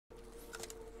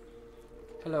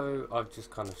Hello, I've just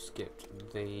kind of skipped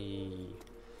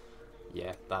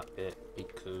that bit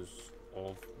because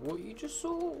of what you just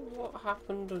saw, what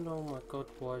happened, and oh my god,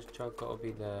 why has Jug got to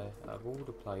be there out of all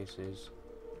the places?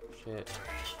 Shit.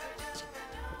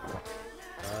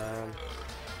 Man.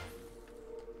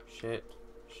 Shit.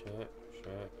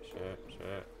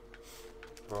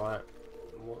 Right,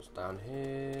 what's down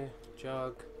here?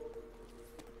 Jug.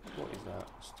 What is that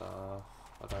stuff?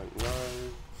 I don't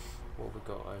know. What have we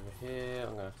got over here?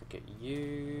 I'm gonna have to get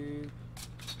you,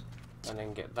 and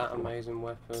then get that amazing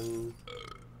weapon.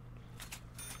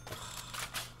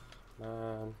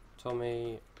 Man,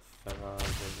 Tommy,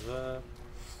 Ferrari,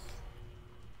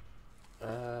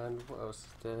 and what else is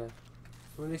there?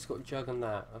 Well, at least got Jug and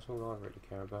that. That's all I really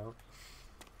care about.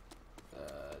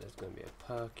 There's gonna be a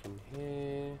perk in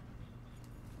here.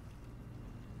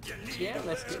 Yeah,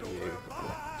 let's get you.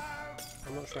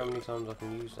 I'm not sure how many times I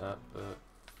can use that, but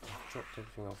I've dropped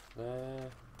everything off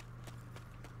there.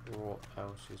 What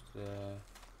else is there?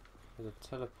 There's a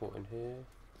teleport in here.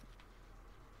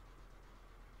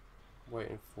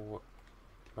 Waiting for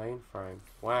mainframe.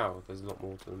 Wow, there's a lot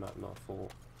more to the map than I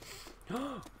thought.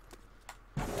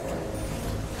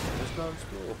 Let's go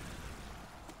explore.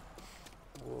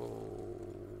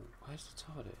 Whoa, where's the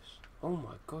TARDIS? Oh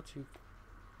my god, you...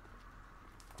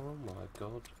 Oh my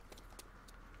god.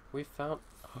 We found...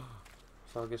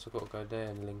 So I guess I've got to go there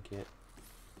and link it.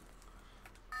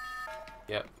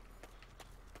 Yep.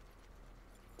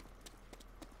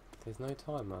 There's no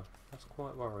timer. That's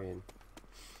quite worrying.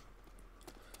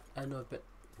 And I bet...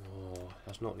 Oh,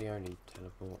 that's not the only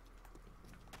teleport.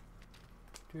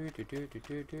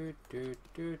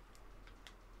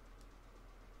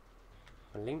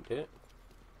 I linked it.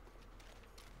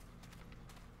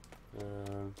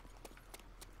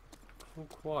 I'm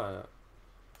quiet.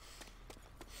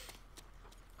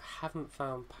 I haven't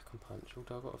found Pack and Punch,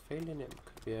 although I've got a feeling it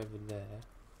could be over there.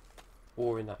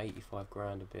 Or in that 85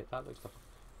 grand a bit. That looks like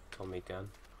a Tommy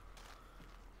gun.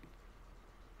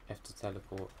 F to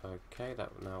teleport. Okay,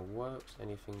 that now works.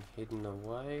 Anything hidden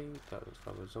away? That looks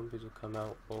like the zombies will come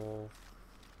out of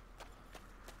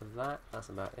that. That's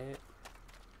about it.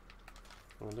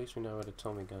 Well, at least we know where the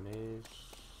Tommy gun is.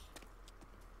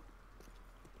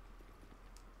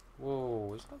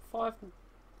 Whoa, is that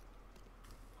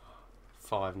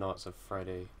Five Nights at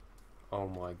Freddy? Oh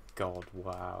my god,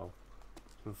 wow.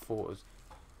 And thought it was...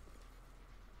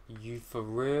 You for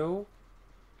real?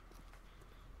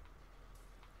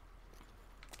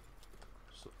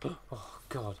 Oh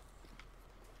god.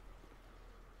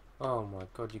 Oh my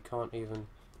god, you can't even...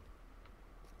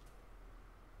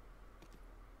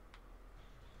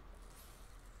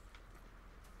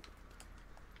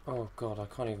 Oh god, I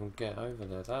can't even get over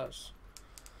there. That's...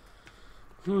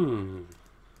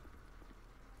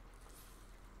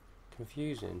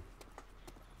 Confusing.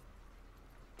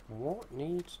 What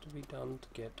needs to be done to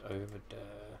get over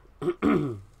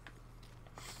there?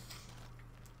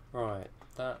 Right,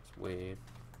 that's weird.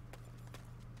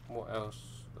 What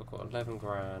else? I've got 11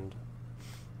 grand.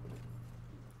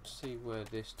 Let's see where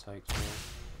this takes me.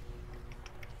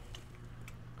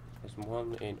 There's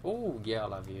one in... Oh, yeah,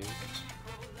 I'll have you.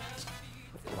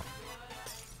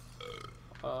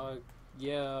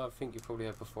 Yeah, I think you probably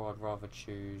had before. I'd rather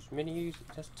choose mini Uzi.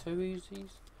 That's 2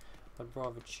 Uzis. I'd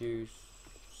rather choose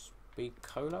Speed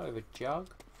Cola over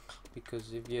Jug,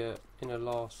 because if you're in a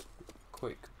last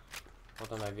quick, I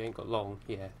don't know, if you ain't got long,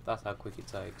 yeah, that's how quick it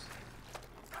takes.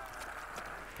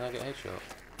 Can I get a headshot?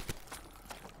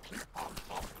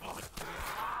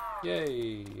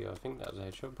 Yay! I think that was a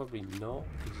headshot. Probably not,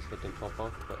 because his head didn't pop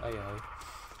off, but hey ho.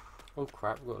 Oh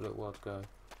crap, we've got a little while to go.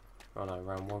 Oh no,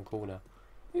 around one corner.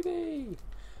 Yippee!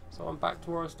 So I'm back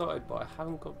to where I started, but I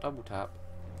haven't got double tap.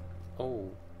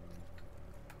 Oh.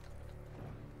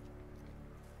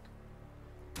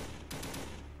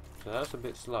 So that's a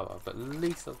bit slower, but at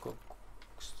least I've got...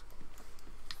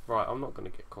 Right, I'm not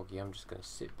going to get cocky, I'm just going to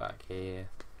sit back here.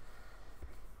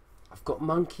 I've got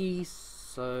monkeys,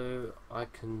 so I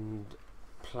can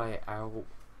play it out.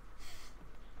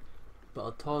 But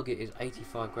our target is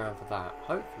 85 grand for that.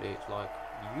 Hopefully it's like,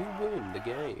 you win the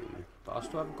game. But I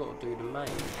still haven't got to do the main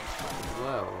as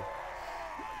well.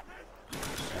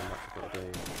 So much I've got to do.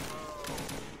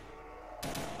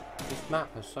 This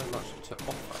map has so much to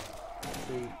offer.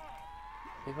 See,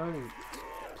 if only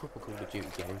proper Call of Duty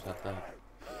games had that.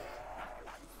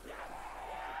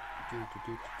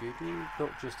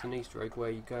 Not just an Easter egg where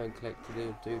you go and collect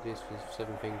do this for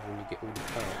 7 things and you get all the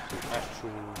perks. An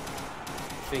actual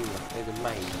thing, like there's a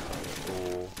main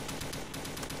or...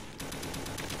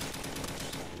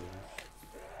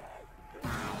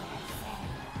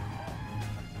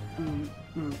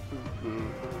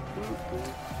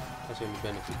 That's the only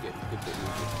benefit, getting a good bit of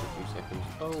music for a few seconds.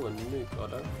 Oh, a nuke. I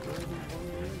don't really want to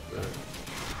use that.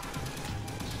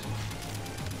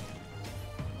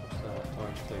 What's that?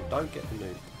 Times 2. Don't get the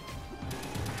nuke.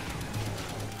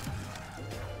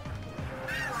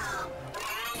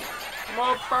 Come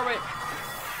on, throw it!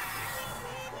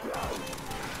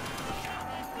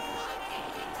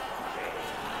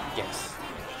 Yes.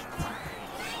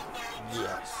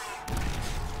 Yes.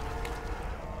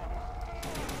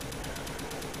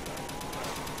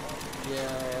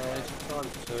 Yeah,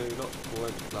 times 2, lots of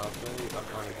points, lovely. I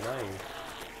can't even aim.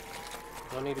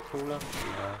 Do I need a cooler? No.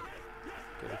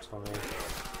 Get a Tommy.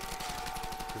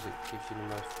 Because it gives you the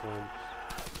most points.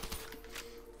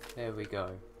 There we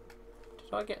go.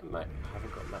 Did I get max? I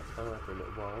haven't got max ammo for a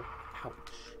little while.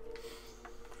 Ouch.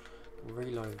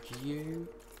 Reload you.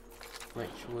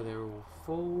 Make sure they're all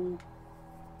full.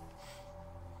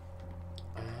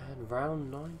 And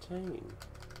round 19.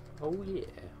 Oh yeah.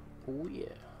 Oh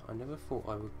yeah. I never thought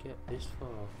I would get this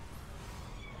far.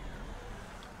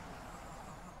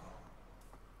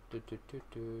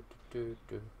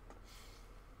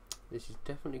 This is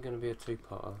definitely going to be a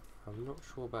two-parter. I'm not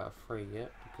sure about a 3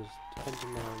 yet, because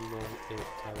depending on how long it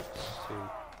takes to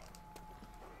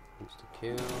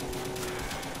insta-kill.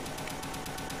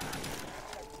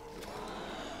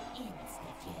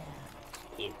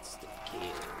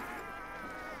 Insta-kill.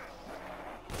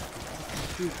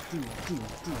 Is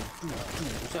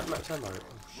that max ammo? Oh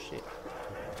shit.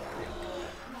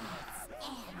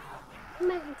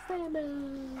 Max ammo!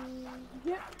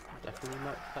 Yep, definitely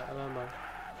max ammo.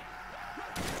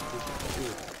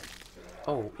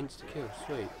 Oh, insta kill,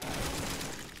 sweet.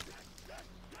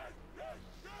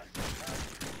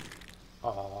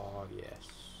 Oh yes,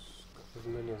 as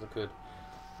many as I could.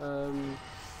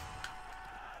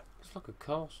 It's like a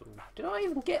castle. Did I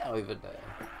even get over there?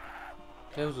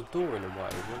 There was a door in the way,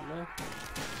 wasn't there?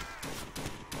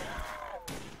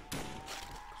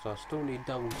 So I still need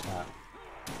double tap.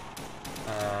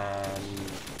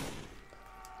 And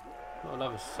not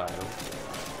another sail.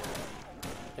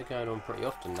 They're going on pretty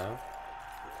often now.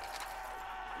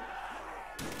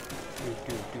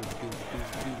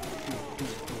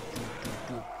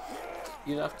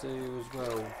 You'd have to as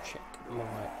well check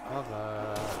my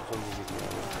other zombie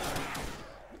videos.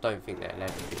 Don't think they'll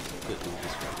ever be as good as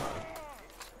this one though.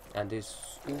 And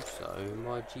there's also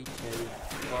my GTA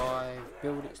 5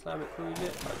 Build Islamic Cruise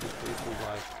it. I just do some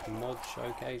like mod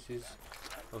showcases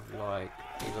of like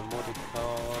either modded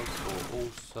cars or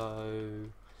also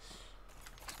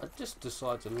I just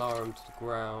decide to lower them to the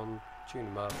ground, tune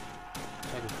them up,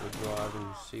 take them for a drive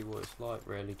and see what it's like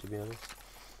really, to be honest.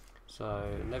 So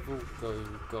they've also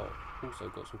got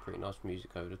some pretty nice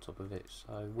music over the top of it,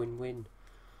 so win-win.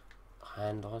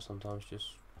 And I sometimes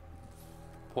just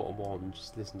put them on and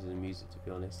just listen to the music, to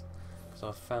be honest, because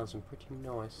I've found some pretty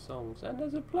nice songs. And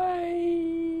there's a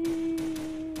plane!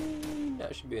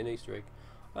 That should be an Easter egg.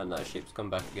 And that ship's come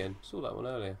back again. Saw that one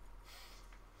earlier.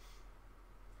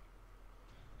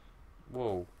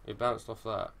 Whoa, it bounced off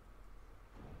that.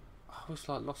 I was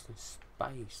like lost in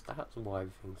space. That's why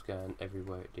everything's going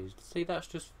everywhere it is. See, that's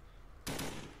just...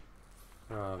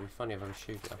 Oh, it'd be funny if I could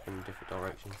shoot it up in a different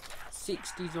direction.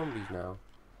 60 zombies now.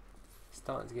 It's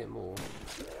starting to get more.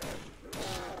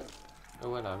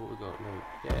 Oh hello, what we got? No.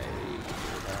 Yay, look at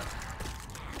that.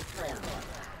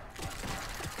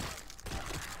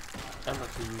 How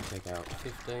much do you take out?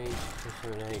 15,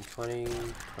 17, 20,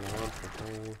 21,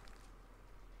 22.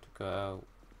 Took out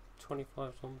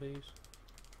 25 zombies.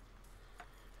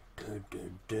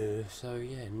 So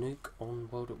yeah, Nuke on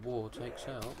World at War takes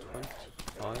out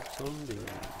 25 zombies.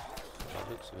 By the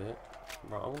looks of it.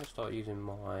 Right, I'm going to start using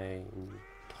my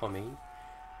Tommy.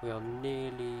 We are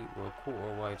nearly, well, a quarter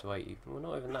away to 80. We're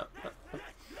not even that.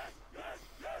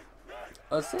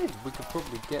 I said we could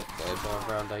probably get there by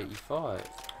round 85.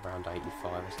 Round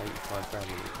 85, it's 85 round.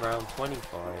 Round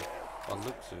 25. By the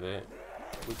looks of it,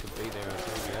 we could be there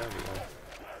maybe earlier.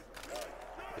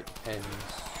 It depends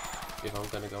if I'm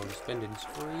going to go on a spending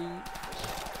spree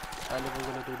and if I'm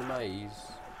going to do the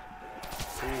maze.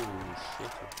 Oh shit, a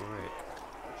brick.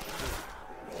 Shit.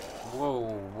 Whoa,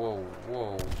 whoa,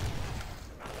 whoa.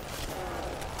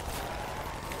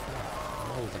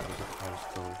 Oh, that was a close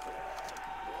call.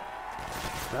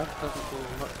 That doesn't do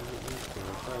as much as it used to,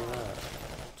 I'll tell you that.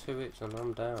 2 hits and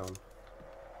I'm down.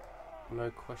 No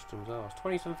questions asked.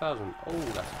 27,000. Oh,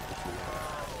 that's pretty nice.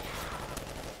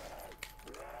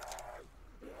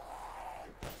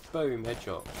 Boom,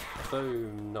 headshot.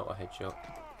 Boom, not a headshot.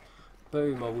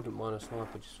 Boom, I wouldn't mind a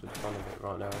sniper just for the fun of it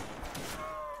right now.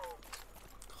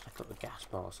 God, I got the gas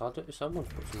mask. Someone's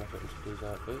put some effort into these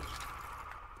outfits.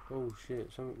 Oh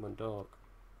shit, something went dark.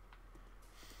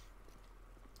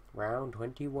 Round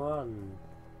 21.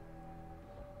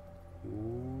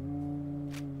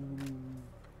 Ooh.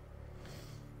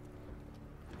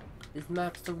 This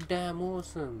map's so damn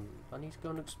awesome. I need to go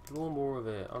and explore more of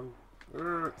it. I'm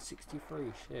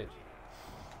 63. Shit.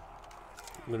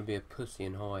 I'm gonna be a pussy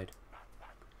and hide.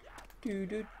 Do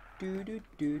do do do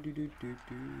do do do do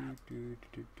do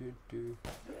do do do.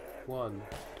 1,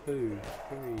 2,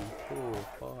 3, 4,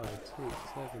 5, 6,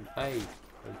 7, 8.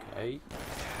 Okay.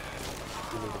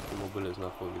 You need a few more bullets than I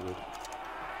thought you would.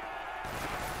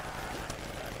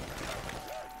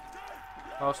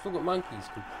 Oh, I've still got monkeys.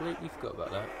 Completely forgot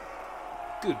about that.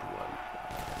 Good one.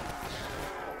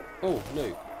 Oh, no. I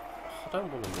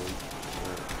don't want to nuke.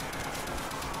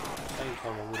 At the same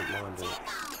time, I wouldn't mind it.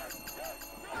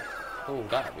 Oh,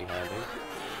 that'd be handy.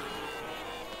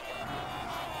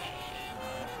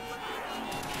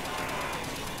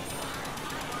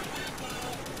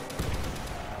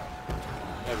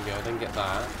 There we go, then get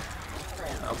that.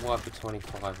 I've wiped the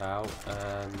 25 out,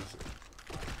 and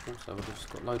also I've just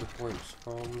got a load of points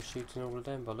from shooting all of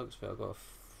them. By the looks of it, I've got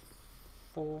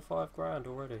 4 or 5 grand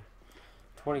already.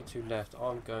 22 left.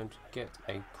 I'm going to get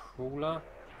a crawler.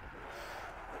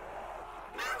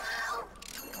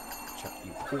 Chuck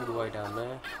you all the way down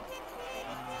there.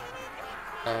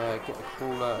 Get a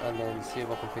crawler and then see if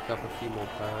I can pick up a few more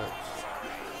perks.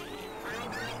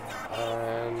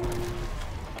 And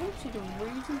I don't see the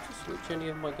reason to switch any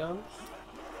of my guns.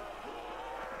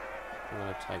 I'm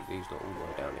going to take these lot all the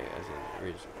way down here, as in there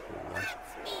is a crawler.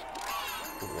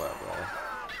 All the way up there.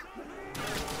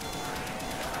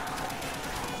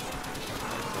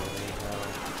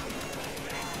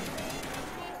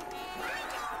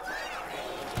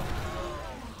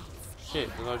 Shit,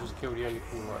 did I just kill the only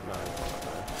crawler right now?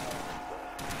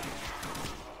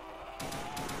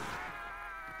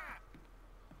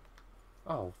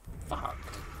 Oh, fuck.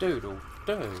 Doodle,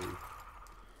 dude.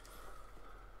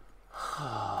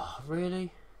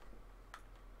 Really?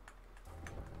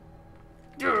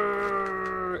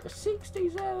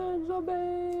 67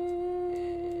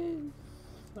 zombies!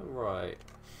 Right.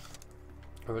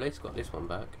 I've at least got this one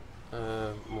back.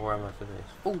 More ammo for this.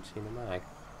 14 a mag.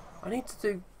 I need to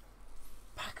do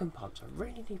pack and punch. I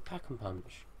really need pack and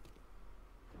punch.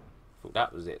 Thought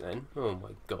that was it then. Oh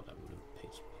my god, that would have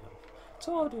pissed me off.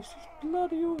 TARDIS is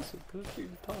bloody awesome. Can I shoot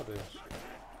the TARDIS?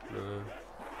 No.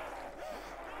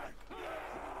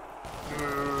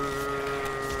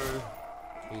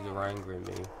 These are angering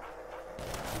me.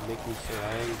 You make me so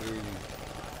angry.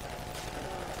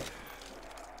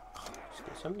 He's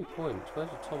got so many points. Where's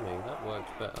the Tommy? That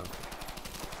works better.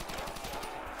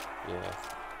 Yeah,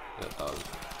 that does.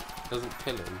 Doesn't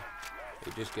kill him.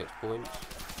 It just gets points.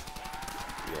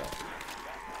 Yeah.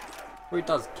 Well, it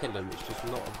does kill him. It's just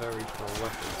not a very strong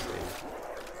weapon thing.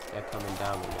 They're coming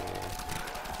down on me here.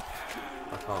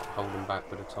 I can't hold them back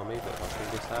with a Tommy, but if I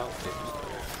pull this out, it just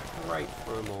goes straight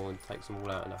through them all and takes them all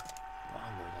out enough. Oh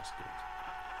no, that's good.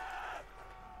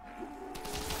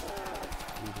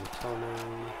 Use a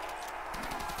Tommy.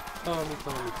 Tommy,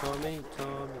 Tommy, Tommy,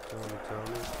 Tommy, Tommy,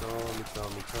 Tommy, Tommy, Tommy,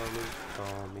 Tommy,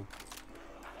 Tommy.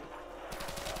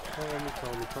 Tommy.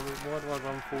 Why do I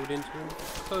run forward into him?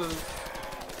 Because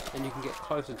then you can get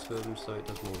closer to him so it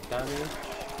does more damage.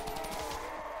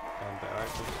 And better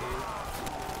accuracy.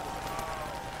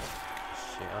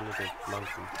 Shit, I need a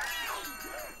monkey.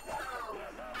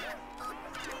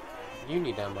 You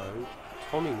need ammo.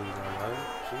 Tommy needs ammo.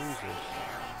 Jesus.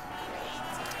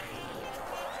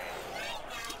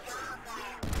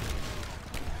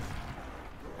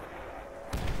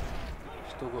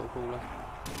 Still got a crawler.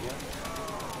 Yep.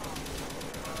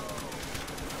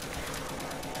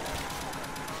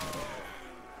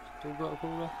 Still got a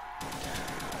crawler?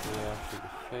 Yeah, shoot the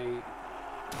feet.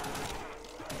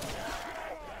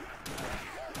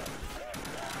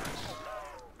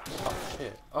 Oh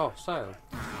shit. Oh, sail.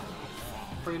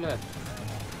 3 left.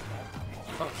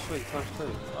 Oh sweet, times 2.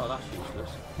 Oh, that's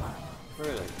useless.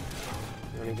 Really?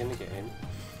 You're only gonna get in.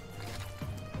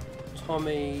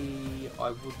 Tommy, I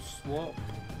would swap.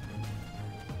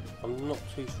 I'm not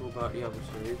too sure about the other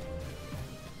two.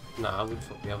 No, I would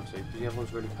swap the other two because the other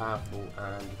one's really powerful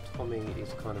and Tommy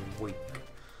is kind of weak.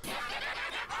 Come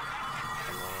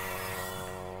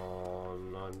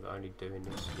on, I'm only doing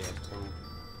this. Yeah,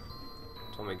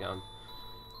 Tommy gun.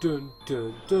 Dun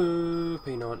dun dun.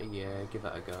 P90, yeah, give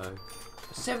that a go.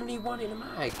 71 in a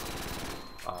mag.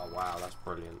 Oh wow, that's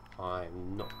brilliant.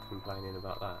 I'm not complaining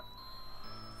about that.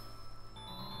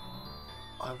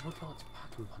 I would like to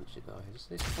pack and punch it though. Does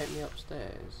this take me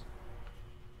upstairs?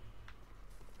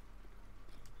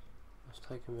 That's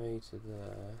taken me to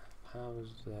there.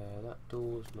 Power's there. That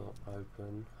door's not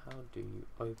open. How do you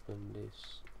open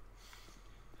this?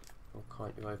 Or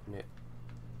can't you open it?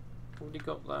 Already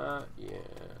got that? Yeah.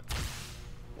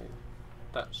 Okay.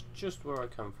 That's just where I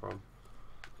come from.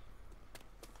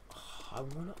 Oh, I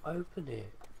want to open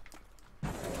it.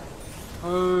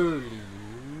 Holy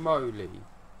moly.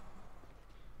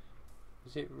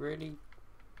 Is it really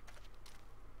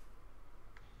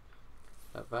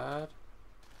that bad?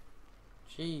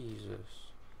 Jesus.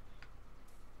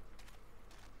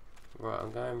 Right,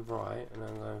 I'm going right and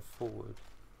I'm going forward.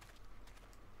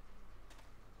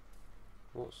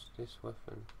 What's this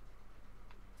weapon?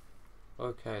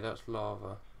 Okay, that's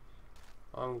lava.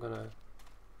 I'm gonna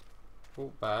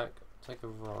walk back, take a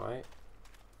right.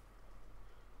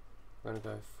 I'm gonna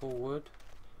go forward,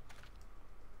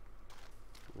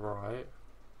 right.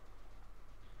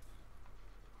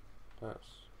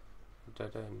 That's a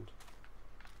dead end.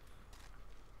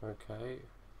 Okay.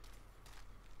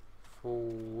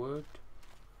 Forward.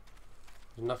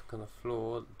 There's nothing on the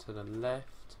floor. To the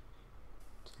left.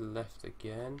 To the left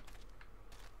again.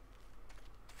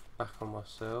 Back on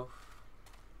myself.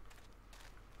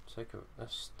 Take a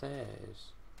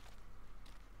stairs.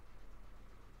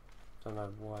 Don't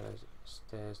know why there's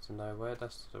stairs to nowhere.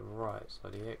 That's to the right, so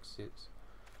the exit's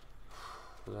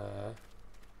there.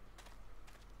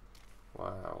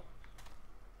 Wow.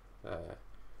 There.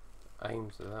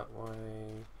 Aims that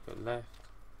way. Go left.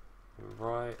 And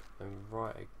right. And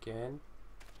right again.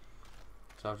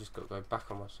 So I've just got to go back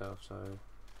on myself, so...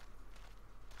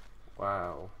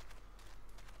 Wow.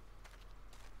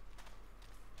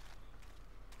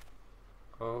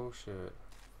 Oh shit.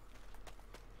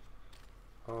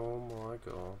 Oh my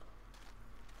god.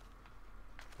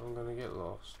 I'm gonna get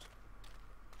lost.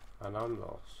 And I'm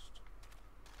lost.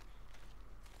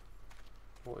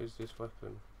 What is this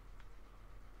weapon?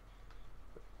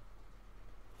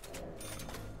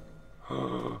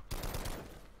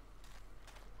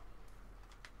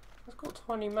 It's got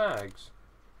 20 mags.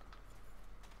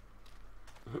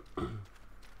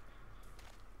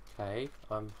 Okay,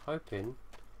 I'm hoping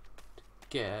to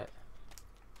get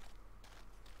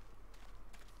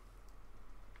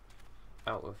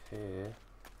out of here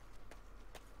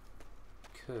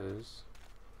because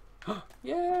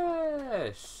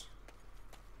yes,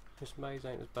 this maze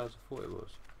ain't as bad as I thought it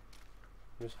was.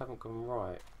 I just haven't gone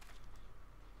right.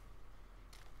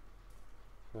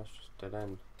 That's just dead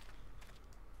end.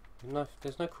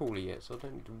 There's no crawler yet, so I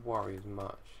don't need to worry as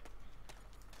much.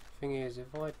 Thing is,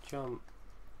 if I jump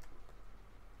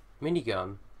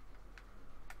minigun,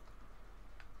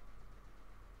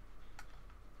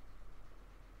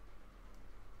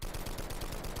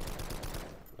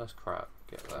 that's crap.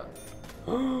 Get that.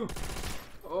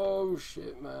 Oh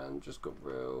shit, man! Just got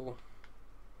real.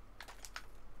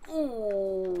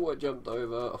 Oh, I jumped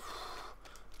over.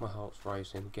 My heart's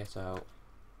racing. Get out.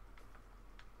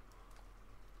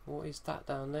 What is that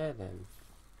down there then?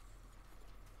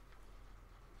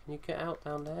 Can you get out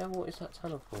down there? What is that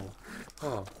tunnel for?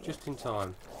 Oh, just in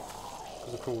time.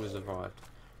 Because the crawlers arrived.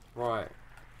 Right.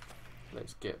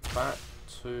 Let's get back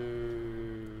to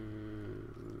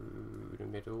the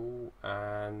middle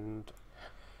and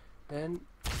then...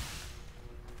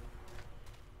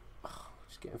 Oh,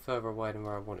 just getting further away than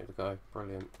where I wanted to go.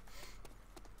 Brilliant.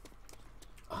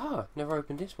 Ah, never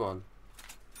opened this one.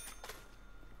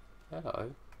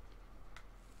 Hello.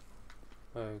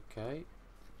 Okay.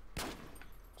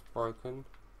 It's broken.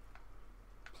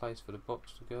 Place for the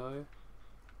box to go.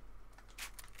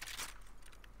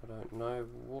 I don't know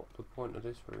what the point of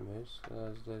this room is.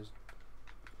 There's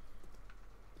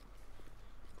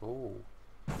oh.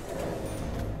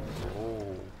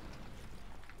 Oh.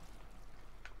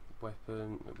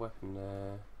 Weapon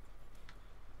there.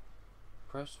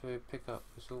 Press to pick up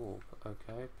this orb.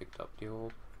 Okay, picked up the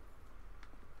orb.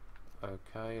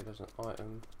 Okay, there's an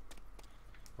item.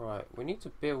 Right, we need to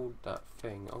build that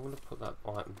thing. I'm going to put that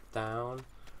item down.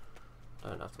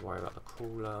 Don't have to worry about the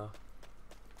crawler.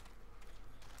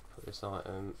 Put this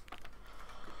item.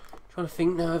 Trying to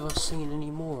think now if I've seen any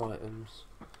more items.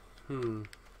 Right,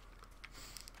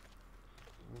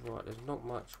 there's not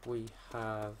much we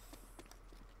have.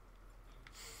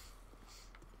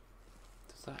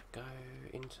 Does that go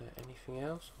into anything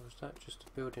else, or is that just a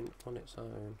building on its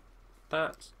own?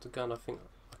 That's the gun I think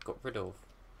I got rid of.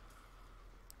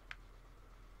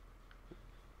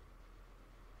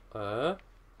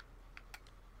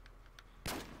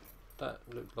 That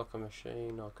looked like a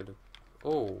machine I could have...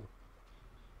 Oh!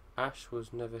 Ash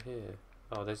was never here.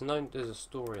 Oh, there's a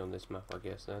story on this map, I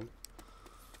guess, then.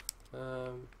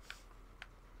 Holy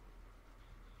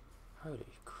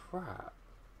crap.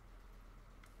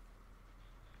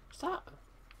 What's that?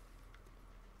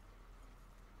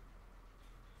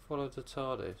 Follow the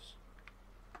TARDIS.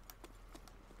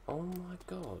 Oh my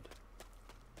god.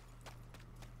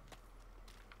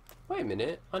 Wait a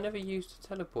minute, I never used a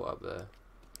teleport up there.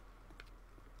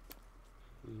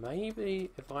 Maybe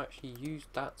if I actually used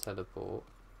that teleport...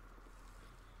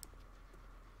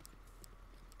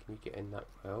 Can you get in that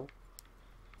well?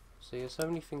 See, there's so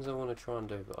many things I want to try and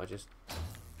do, but I just...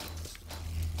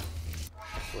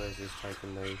 Where's this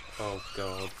taking me? Oh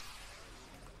god.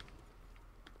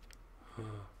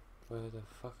 Where the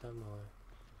fuck am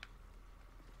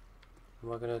I?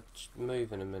 Am I gonna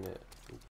move in a minute?